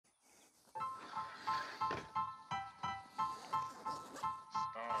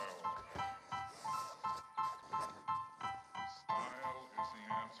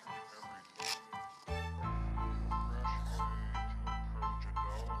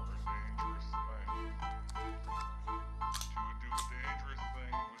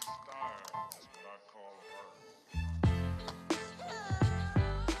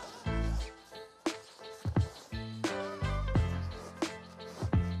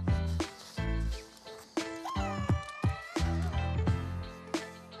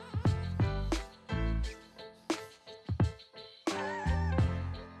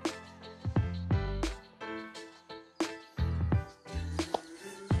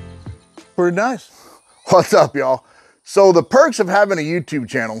pretty nice. What's up, y'all? So the perks of having a YouTube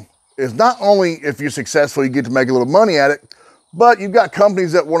channel is not only if you're successful, you get to make a little money at it, but you've got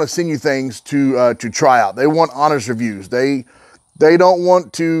companies that want to send you things to try out. They want honest reviews. They don't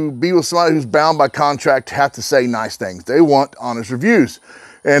want to be with somebody who's bound by contract to have to say nice things. They want honest reviews.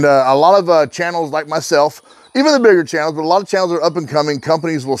 And a lot of channels like myself, even the bigger channels, but a lot of channels are up and coming.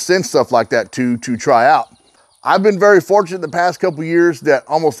 Companies will send stuff like that to try out. I've been very fortunate the past couple years that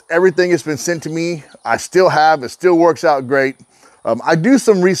almost everything has been sent to me. I still have, it still works out great. I do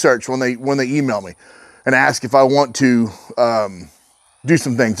some research when they email me and ask if I want to do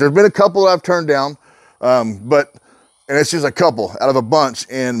some things. There's been a couple that I've turned down, and it's just a couple out of a bunch.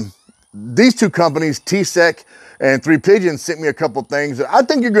 And these two companies, TCEK and Three Pigeons, sent me a couple things that I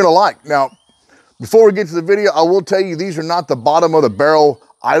think you're gonna like. Now, before we get to the video, I will tell you these are not the bottom of the barrel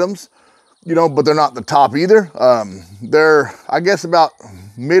items, you know, but they're not the top either. They're, I guess, about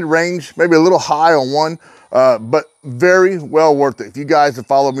mid-range, maybe a little high on one, but very well worth it. If you guys have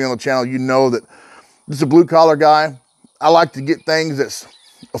followed me on the channel, you know that this is a blue-collar guy. I like to get things that's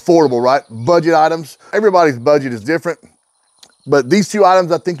affordable, right? Budget items. Everybody's budget is different, but these two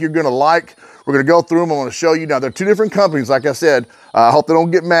items I think you're gonna like. We're gonna go through them. I wanna show you. Now, they're two different companies, like I said. I hope they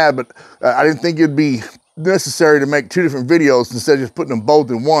don't get mad, but I didn't think it'd be necessary to make two different videos instead of just putting them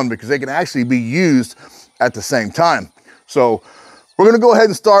both in one, because they can actually be used at the same time. So we're gonna go ahead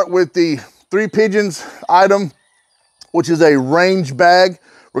and start with the Three Pigeons item, which is a range bag.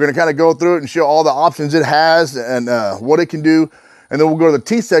 We're gonna kind of go through it and show all the options it has and what it can do. And then we'll go to the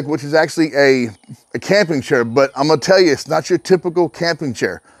TCEK, which is actually a camping chair. But I'm gonna tell you, it's not your typical camping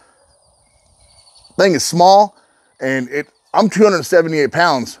chair. Thing is small, and I'm 278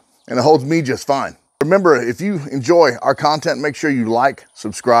 pounds, and it holds me just fine. Remember, if you enjoy our content, make sure you like,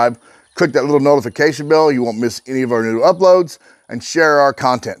 subscribe, click that little notification bell. You won't miss any of our new uploads, and share our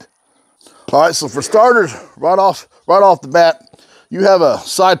content. All right, so for starters, right off the bat, you have a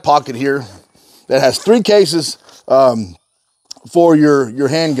side pocket here that has 3 cases for your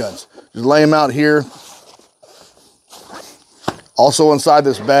handguns. Just lay them out here. Also inside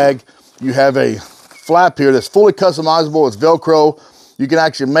this bag, you have a flap here that's fully customizable. It's Velcro. You can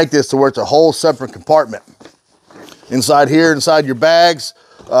actually make this to where it's a whole separate compartment. Inside here, inside your bags,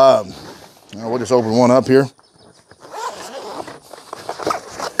 we'll just open one up here.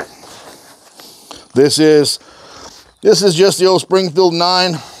 This is just the old Springfield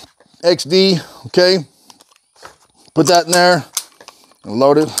 9 XD, okay? Put that in there and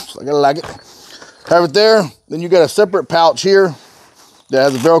load it, so I gotta like it. Have it there. Then you got a separate pouch here that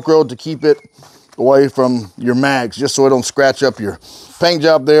has a Velcro to keep it away from your mags, just so it don't scratch up your paint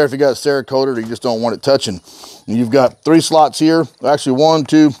job there if you got Cerakoted or you just don't want it touching. And you've got 3 slots here, actually 1,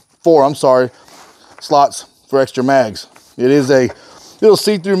 2, 4, I'm sorry, slots for extra mags. It is a little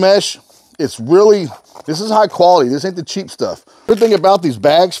see-through mesh. It's really, this is high quality. This ain't the cheap stuff. Good thing about these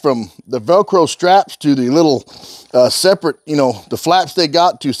bags, from the Velcro straps to the little separate, you know, the flaps they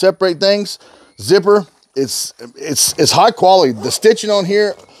got to separate things, zipper, it's high quality. The stitching on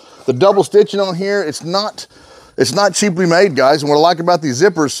here, the double stitching on here, it's not cheaply made, guys. And what I like about these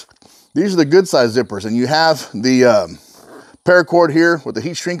zippers, these are the good size zippers. And you have the paracord here with the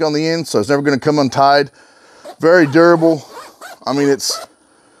heat shrink on the end, so it's never gonna come untied. Very durable. I mean, it's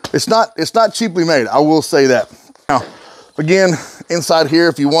not cheaply made, I will say that. Now, again, inside here,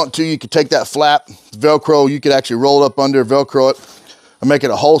 if you want to, you could take that flap, Velcro, you could actually roll it up under, Velcro it, and make it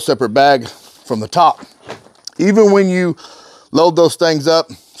a whole separate bag from the top. Even when you load those things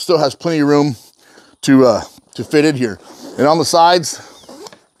up, still has plenty of room to fit in here. And on the sides,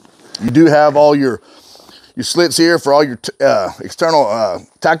 you do have all your slits here for all your external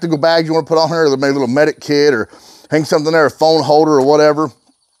tactical bags you want to put on here, maybe a little medic kit or hang something there, a phone holder or whatever.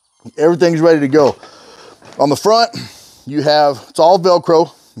 Everything's ready to go. On the front, you have, it's all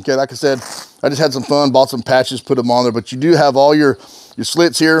Velcro. Okay, like I said, I just had some fun, bought some patches, put them on there, but you do have all your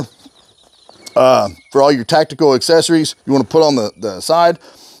slits here for all your tactical accessories you want to put on the side.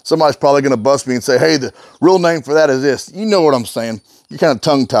 Somebody's probably going to bust me and say, hey, the real name for that is this. You know what I'm saying. You're kind of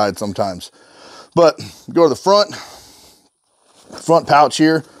tongue-tied sometimes. But go to the front pouch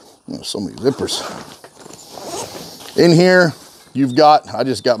here. Oh, so many zippers. In here, you've got, I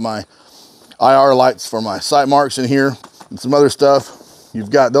just got my IR lights for my sight marks in here and some other stuff. You've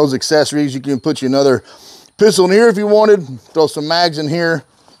got those accessories. You can put you another pistol in here if you wanted. Throw some mags in here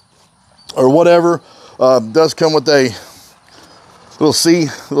or whatever. Does come with a little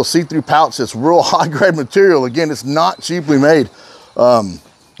see-through pouch that's real high-grade material. Again, it's not cheaply made.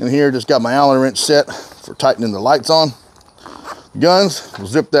 In here, just got my Allen wrench set for tightening the lights on. Guns, we'll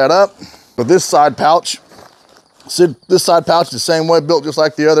zip that up. But this side pouch is the same way, built just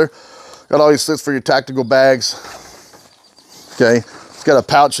like the other. Got all these slits for your tactical bags. Okay, it's got a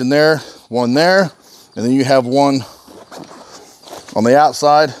pouch in there, one there, and then you have one on the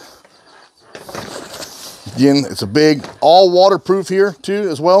outside. Again, it's a big, all waterproof here too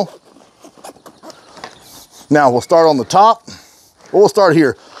as well. Now we'll start on the top. We'll start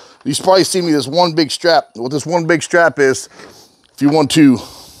here. You probably see me this one big strap. What this one big strap is, if you want to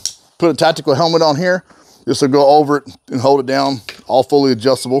put a tactical helmet on here, this will go over it and hold it down, all fully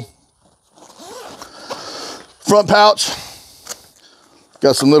adjustable. Front pouch,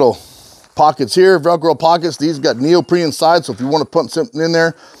 got some little pockets here, Velcro pockets. These got neoprene inside, so if you want to put something in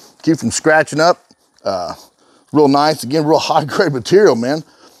there, keep from scratching up. Real nice, again, real high grade material, man.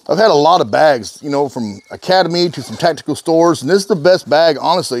 I've had a lot of bags, you know, from Academy to some tactical stores, and this is the best bag,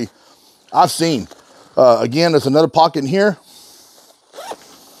 honestly, I've seen. Again, there's another pocket in here.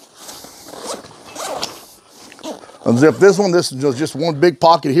 Unzip this one. This is just one big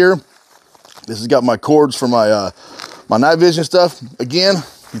pocket here. This has got my cords for my my night vision stuff. Again,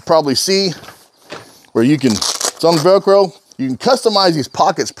 you probably see where you can, it's on Velcro. You can customize these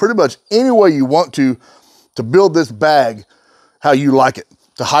pockets pretty much any way you want to build this bag how you like it,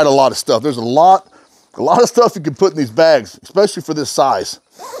 to hide a lot of stuff. There's a lot of stuff you can put in these bags, especially for this size.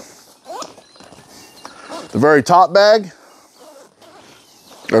 The very top bag,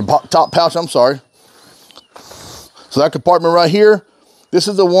 or top pouch, I'm sorry. So that compartment right here, this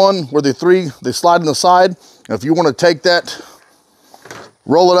is the one where they slide on the side. And if you want to take that,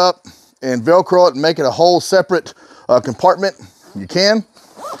 roll it up and Velcro it and make it a whole separate compartment, you can.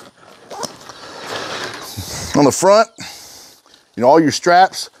 On the front, you know, all your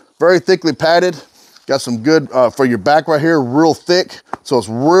straps, very thickly padded. Got some good for your back right here, real thick. So it's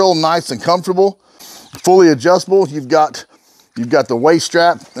real nice and comfortable. Fully adjustable. You've got the waist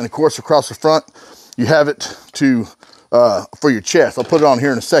strap, and of course across the front, you have it to for your chest. I'll put it on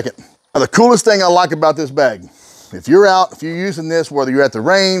here in a second. Now, the coolest thing I like about this bag, if you're using this, whether you're at the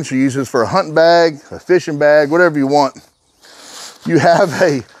range, you use this for a hunting bag, a fishing bag, whatever you want, you have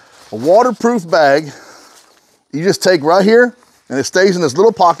a waterproof bag. You just take right here, and it stays in this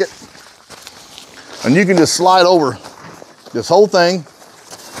little pocket, and you can just slide over this whole thing,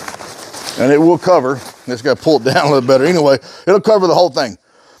 and it will cover. Just got to pull it down a little better. Anyway, it'll cover the whole thing,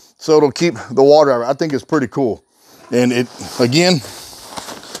 so it'll keep the water out. I think it's pretty cool. And it, again,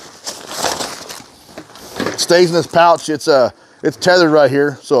 stays in this pouch. It's tethered right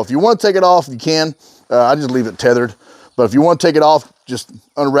here. So if you want to take it off, you can. I just leave it tethered. But if you want to take it off, just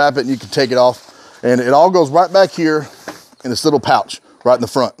unwrap it and you can take it off. And it all goes right back here in this little pouch, right in the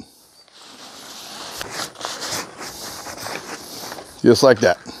front. Just like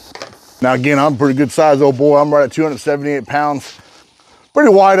that. Now again, I'm a pretty good size old boy. I'm right at 278 pounds. Pretty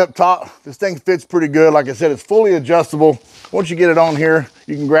wide up top. This thing fits pretty good. Like I said, it's fully adjustable. Once you get it on here,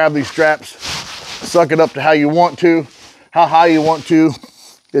 you can grab these straps, suck it up to how you want to, how high you want to.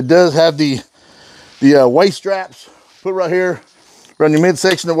 It does have the waist straps. Put right here, around your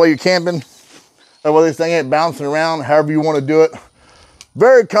midsection the way you're camping. That way this thing ain't bouncing around, however you want to do it.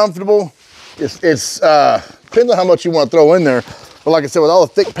 Very comfortable. It's depends on how much you want to throw in there. But like I said, with all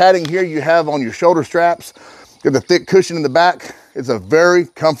the thick padding here you have on your shoulder straps, got the thick cushion in the back, it's a very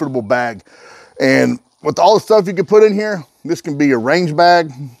comfortable bag. And with all the stuff you can put in here, this can be your range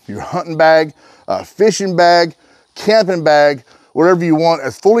bag, your hunting bag, fishing bag, camping bag, whatever you want.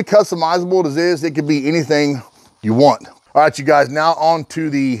 As fully customizable as it is, it could be anything you want. All right, you guys, now on to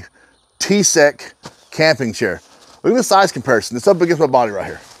the TCEK camping chair. Look at the size comparison. It's up against my body right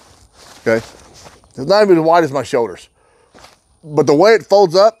here, okay? It's not even as wide as my shoulders. But the way it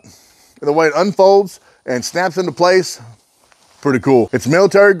folds up, and the way it unfolds and snaps into place, pretty cool. It's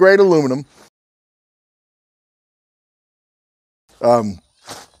military grade aluminum.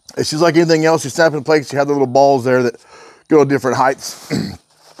 It's just like anything else. You snap into place, you have the little balls there that go to different heights.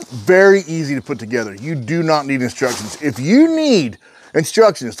 Very easy to put together. You do not need instructions. If you need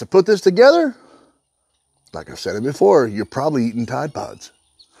instructions to put this together, like I've said it before, you're probably eating Tide Pods.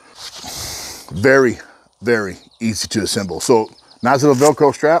 Very, very easy to assemble. So nice little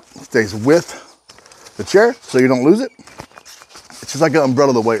Velcro strap, stays with the chair so you don't lose it. It's just like an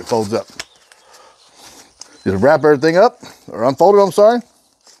umbrella the way it folds up. Just wrap everything up, or unfold it, I'm sorry.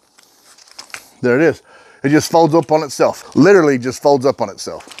 There it is. It just folds up on itself. Literally just folds up on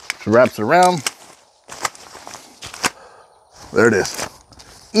itself. Just wraps it around. There it is.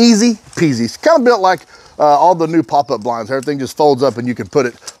 Easy peasy. It's kind of built like all the new pop-up blinds. Everything just folds up and you can put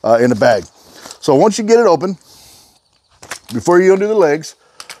it in a bag. So once you get it open, before you undo the legs,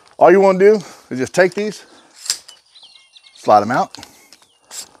 all you want to do is just take these, slide them out.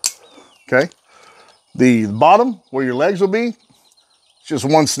 Okay. The bottom where your legs will be, it's just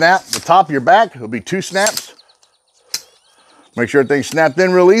one snap. The top of your back, it'll be 2 snaps. Make sure everything's snapped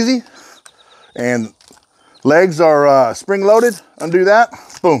in real easy. And legs are spring loaded. Undo that,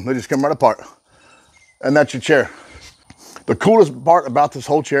 boom, they just come right apart. And that's your chair. The coolest part about this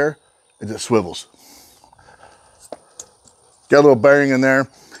whole chair is it swivels. Got a little bearing in there,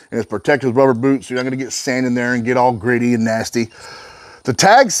 and it's protected with rubber boots, so you're not gonna get sand in there and get all gritty and nasty. The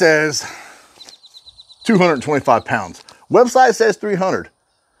tag says 225 pounds. Website says 300.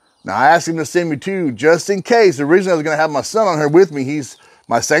 Now I asked him to send me 2 just in case. Originally I was gonna have my son on here with me. He's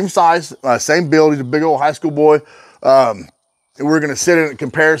my same size, same build. He's a big old high school boy. And we're gonna sit in a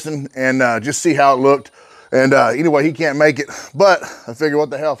comparison and just see how it looked. And anyway, he can't make it, but I figured what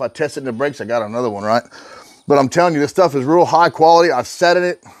the hell, if I test it in the brakes, I got another one, right? But I'm telling you, this stuff is real high quality. I've sat in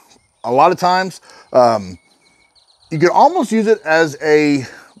it a lot of times. You can almost use it as a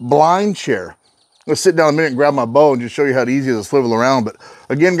blind chair. Let's sit down a minute and grab my bow and just show you how easy it is to swivel around. But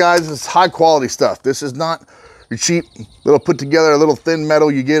again, guys, it's high quality stuff. This is not your cheap little put together, a little thin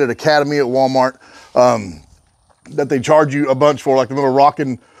metal you get at Academy at Walmart that they charge you a bunch for, like the little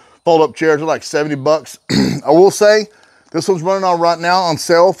rocking fold-up chairs are like 70 bucks. I will say, this one's running on right now on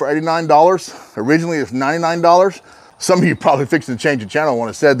sale for $89. Originally, it's $99. Some of you probably fixing to change the channel when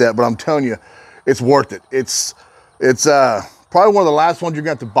I said that, but I'm telling you, it's worth it. It's probably one of the last ones you're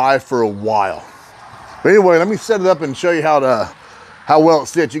gonna have to buy for a while. But anyway, let me set it up and show you how well it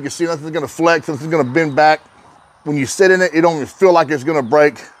sits. You can see nothing's gonna flex, nothing's gonna bend back. When you sit in it, it don't even feel like it's gonna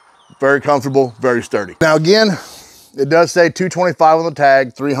break. Very comfortable, very sturdy. Now again, it does say 225 on the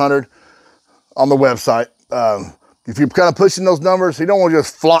tag, 300 on the website. If you're kind of pushing those numbers, you don't want to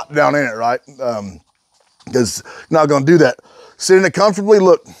just flop down in it, right? Because you're not going to do that. Sit in it comfortably.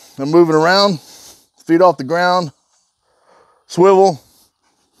 Look, I'm moving around, feet off the ground, swivel,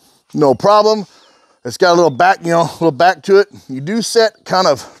 no problem. It's got a little back, you know, a little back to it. You do set kind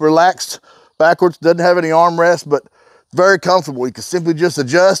of relaxed backwards. Doesn't have any armrest, but very comfortable. You can simply just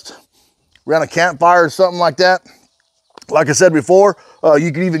adjust around a campfire or something like that. Like I said before,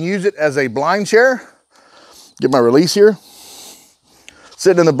 you can even use it as a blind chair. Get my release here.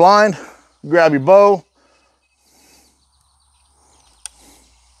 Sitting in the blind, grab your bow.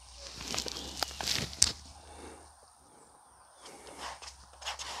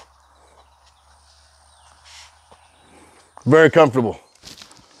 Very comfortable.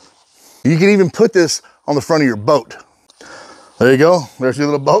 You can even put this on the front of your boat. There you go. There's your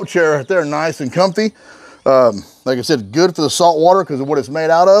little boat chair right there, nice and comfy. Like I said, good for the salt water because of what it's made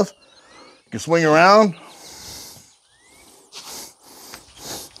out of. You can swing around.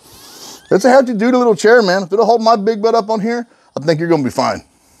 It's a hefty duty little chair, man. If it'll hold my big butt up on here, I think you're gonna be fine.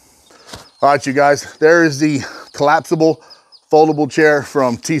 All right, you guys, there is the collapsible foldable chair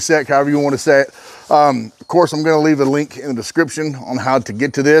from TCEK, however you want to say it. Of course, I'm gonna leave a link in the description on how to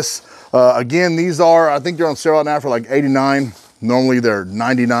get to this. Again, these are, I think they're on sale right now for like 89. Normally they're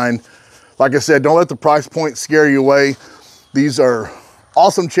 99. Like I said, don't let the price point scare you away. These are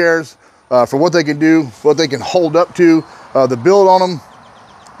awesome chairs for what they can do, what they can hold up to. The build on them,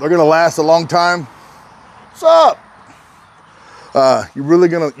 they're gonna last a long time. What's up? You're really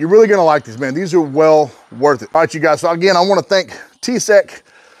gonna like these, man. These are well worth it. All right, you guys. So again, I want to thank TCEK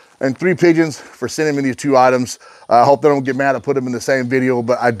and Three Pigeons for sending me these 2 items. I hope they don't get mad I put them in the same video,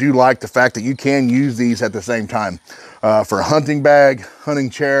 but I do like the fact that you can use these at the same time for a hunting bag, hunting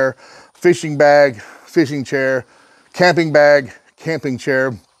chair, fishing bag, fishing chair, camping bag, camping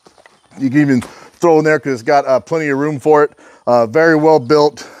chair. You can even throw in there because it's got plenty of room for it. Very well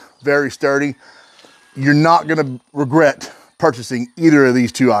built, very sturdy. You're not gonna regret purchasing either of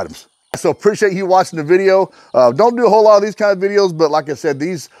these 2 items. So appreciate you watching the video. Don't do a whole lot of these kind of videos, but like I said,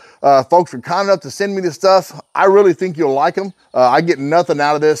 these folks were kind enough to send me this stuff. I really think you'll like them. I get nothing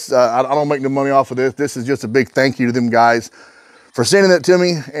out of this. I don't make no money off of this. This is just a big thank you to them guys for sending it to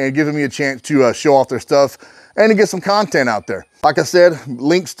me and giving me a chance to show off their stuff and to get some content out there. Like I said,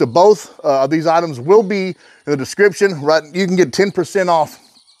 links to both of these items will be in the description. Right, you can get 10% off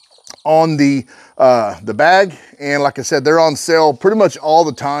on the bag, and like I said, they're on sale pretty much all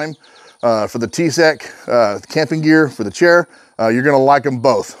the time for the TCEK camping gear for the chair. You're gonna like them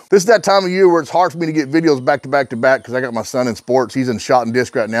both. This is that time of year where it's hard for me to get videos back to back to back because I got my son in sports. He's in shot and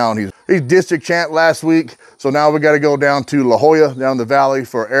disc right now, and he's district champ last week. So now we got to go down to La Jolla, down the valley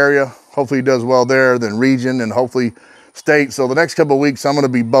for area. Hopefully he does well there, then region, and hopefully state. So the next couple of weeks I'm gonna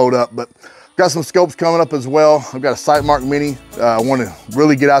be bowed up, but got some scopes coming up as well. I've got a Sight Mark Mini. I want to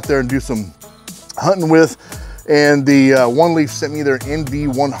really get out there and do some hunting with. And the One Leaf sent me their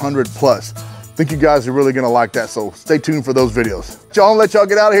NV100 Plus. I think you guys are really gonna like that, so stay tuned for those videos. Y'all, let y'all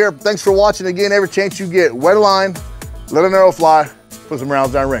get out of here. Thanks for watching again. Every chance you get, wet a line, let an arrow fly. put some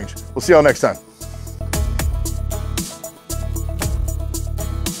rounds down range. We'll see y'all next time.